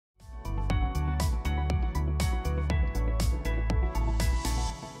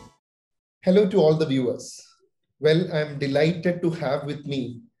Hello to all the viewers. Well, I'm delighted to have with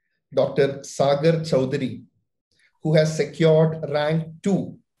me Dr. Sagar Chaudhari, who has secured rank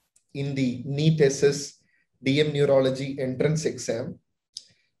 2 in the NEET SS DM Neurology entrance exam.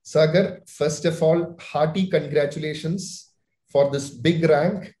 Sagar, first of all, hearty congratulations for this big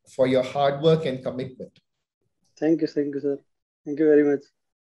rank, for your hard work and commitment. Thank you, sir. Thank you very much.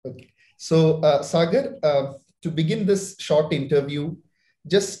 Okay. So, Sagar, to begin this short interview,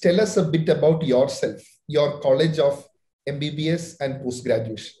 just tell us a bit about yourself, your college of MBBS and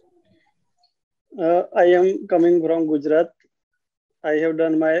post-graduation. I am coming from Gujarat. I have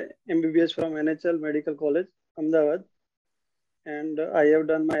done my MBBS from NHL Medical College, Ahmedabad. And I have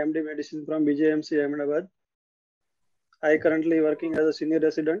done my MD Medicine from BJMC Ahmedabad. I currently working as a senior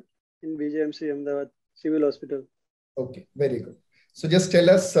resident in BJMC Ahmedabad Civil Hospital. Okay, very good. So just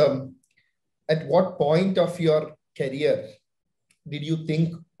tell us, at what point of your career did you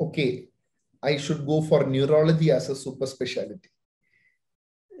think, okay, I should go for neurology as a super specialty?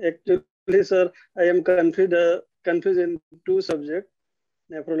 Actually, sir, I am confused in two subjects,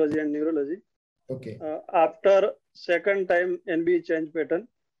 nephrology and neurology. Okay. After second time NB change pattern,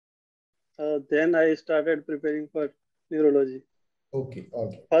 then I started preparing for neurology. Okay.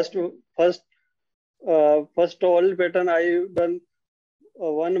 Okay. First old pattern I done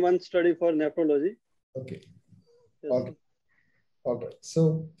 1 month study for nephrology. Okay. Yes. Okay. Okay.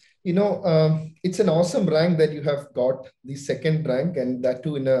 So, it's an awesome rank that you have got, the second rank, and that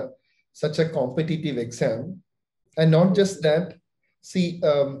too in such a competitive exam. And not just that, see,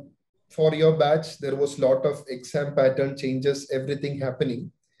 for your batch, there was a lot of exam pattern changes, everything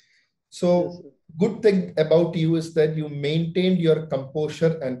happening. So, Yes, good thing about you is that you maintained your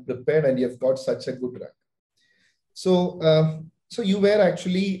composure and prepared, and you've got such a good rank. So, so you were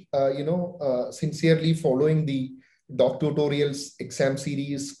actually, sincerely following the DocTutorials exam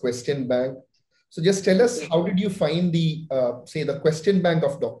series question bank. So just tell us, how did you find the, say, the question bank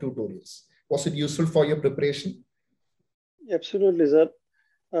of DocTutorials? Was it useful for your preparation? absolutely, sir.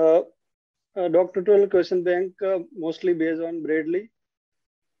 DocTutorial question bank mostly based on Bradley,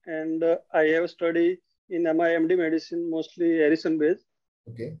 and I have studied in my MD medicine mostly Harrison based.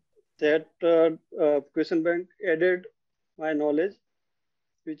 Okay. That question bank added my knowledge,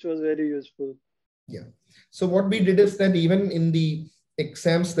 which was very useful. Yeah. So what we did is that even in the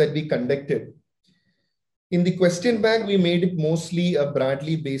exams that we conducted, in the question bank, we made it mostly a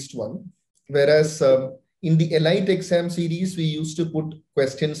Bradley based one. Whereas in the Elite exam series, we used to put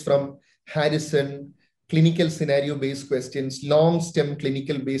questions from Harrison, clinical scenario based questions, long stem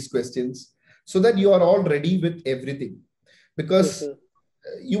clinical based questions, so that you are all ready with everything. Because Yes,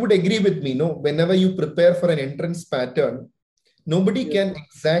 you would agree with me, no? Whenever you prepare for an entrance pattern, nobody can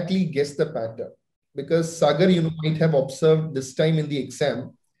exactly guess the pattern. Because Sagar, you might have observed this time in the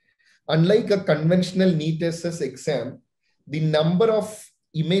exam, unlike a conventional NEET SS exam, the number of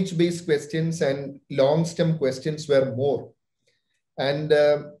image-based questions and long-stem questions were more. And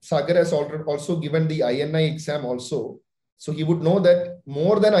Sagar has also given the INI exam also. So he would know that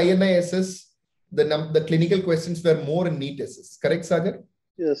more than INI SS, the clinical questions were more in NEET SS. Correct, Sagar?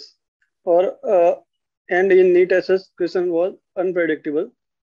 Yes. And in NEET SS, question was unpredictable.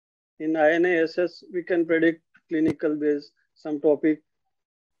 In INI SS, we can predict clinical based some topic.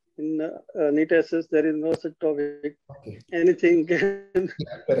 In NEET SS, there is no such topic. Okay. Anything can.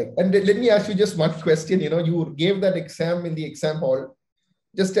 Yeah, correct. And let me ask you just one question. You gave that exam in the exam hall.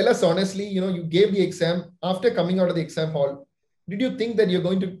 Just tell us honestly, you gave the exam. After coming out of the exam hall, did you think that you're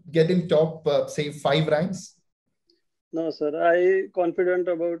going to get in top, say, 5 ranks? No, sir. I confident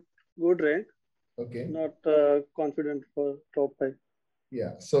about good rank. Okay. Not confident for top 5.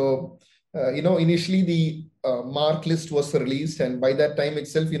 Yeah. So, initially the mark list was released, and by that time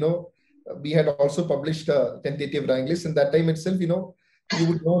itself, we had also published a tentative rank list. And that time itself, you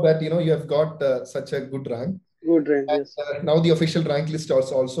would know that, you have got such a good rank. Good rank, And, yes. now the official rank list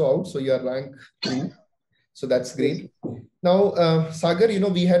is also out. So you are rank 2. So that's great. Yes. Now, Sagar,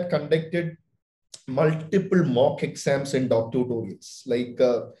 we had conducted multiple mock exams in DocTutorials. Like,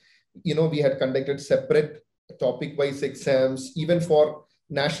 we had conducted separate topic-wise exams, even for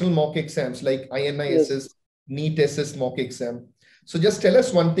national mock exams like INI SS, NEET SS mock exam. So just tell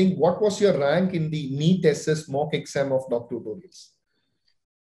us one thing, what was your rank in the NEET SS mock exam of DocTutorials?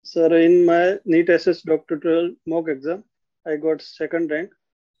 Sir, in my NEET SS DocTutorial mock exam, I got second rank.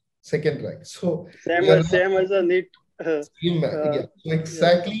 Second rank. So same as a NEET. Yeah. So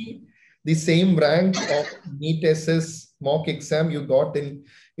exactly the same rank of NEET SS mock exam you got in,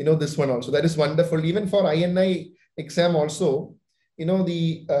 this one also. That is wonderful. Even for INI exam also,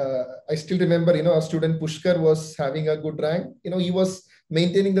 I still remember, our student Pushkar was having a good rank. He was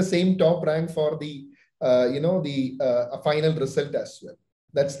maintaining the same top rank for the, final result as well.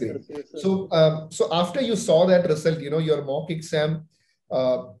 That's great. Yes, So after you saw that result, your mock exam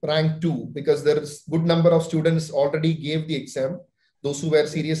rank 2, because there is good number of students already gave the exam. Those who were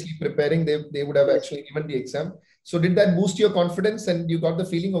seriously preparing, they would have actually given the exam. So did that boost your confidence and you got the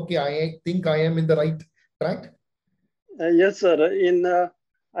feeling, okay, I think I am in the right track? yes, sir. In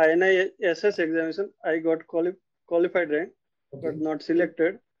INI SS examination, I got qualified rank, but not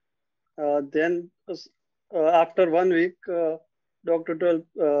selected. Then after 1 week,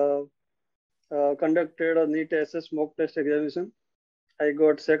 DocTutorials conducted a NEET SS mock test examination. I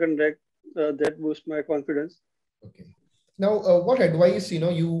got second rank. That boosted my confidence. Okay. Now, what advice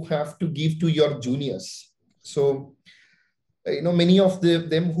you have to give to your juniors? So, many of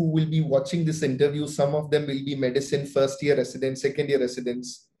them who will be watching this interview, some of them will be medicine first year residents, second year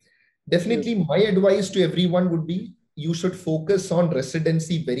residents. Definitely, my advice to everyone would be you should focus on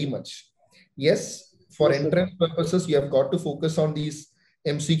residency very much. Yes, for entrance purposes, you have got to focus on these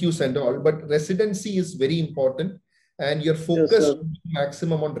MCQs and all, but residency is very important and your focus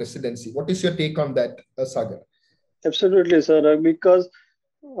maximum on residency. What is your take on that, Sagar? Absolutely, sir. Because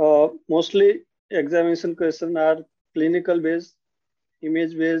mostly examination questions are clinical based,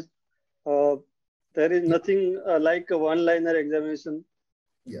 image based. There is nothing like a one-liner examination.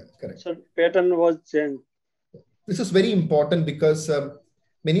 Yeah, correct. So pattern was changed. This is very important because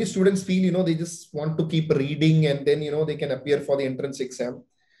many students feel, they just want to keep reading and then, they can appear for the entrance exam.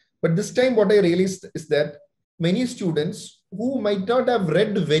 But this time what I realized is that many students who might not have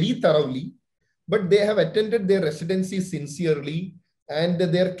read very thoroughly, but they have attended their residency sincerely and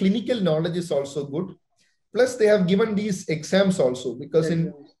their clinical knowledge is also good. Plus they have given these exams also, because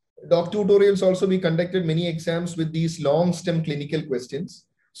in DocTutorials also we conducted many exams with these long stem clinical questions.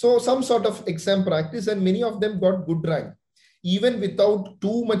 So some sort of exam practice and many of them got good rank, even without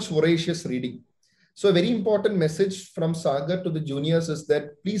too much voracious reading. So a very important message from Sagar to the juniors is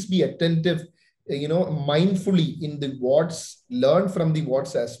that please be attentive, mindfully in the wards, learn from the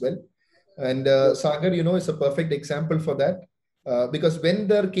wards as well. And Sagar, is a perfect example for that. Because when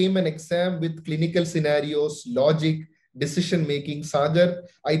there came an exam with clinical scenarios, logic, decision making, Sagar,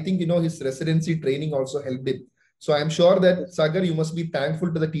 I think, his residency training also helped him. So I'm sure that, Sagar, you must be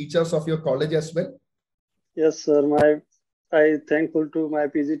thankful to the teachers of your college as well. Yes, sir. I thankful to my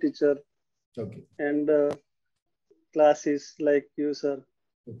PG teacher. Okay. And classes like you, sir.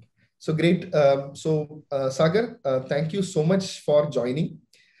 Okay. So great. Sagar, thank you so much for joining.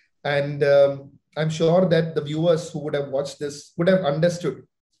 And I'm sure that the viewers who would have watched this would have understood,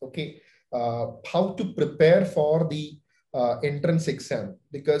 okay, how to prepare for the entrance exam.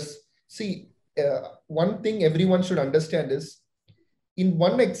 Because see, one thing everyone should understand is, in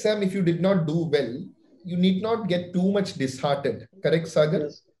one exam, if you did not do well, you need not get too much disheartened. Correct, Sagar?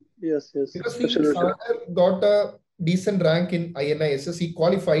 Yes. Because see, Sagar got a decent rank in INI SS. He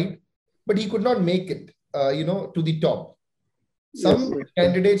qualified, but he could not make it, to the top. Some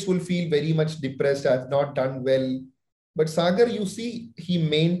candidates will feel very much depressed. I have not done well. But Sagar, you see, he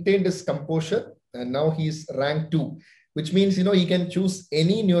maintained his composure and now he's rank 2, which means, he can choose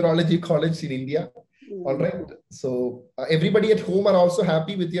any neurology college in India. All right. So everybody at home are also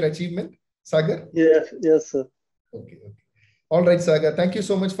happy with your achievement, Sagar? Yes, sir. Okay. All right, Sagar. Thank you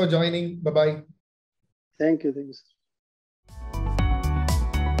so much for joining. Bye-bye. Thank you, sir.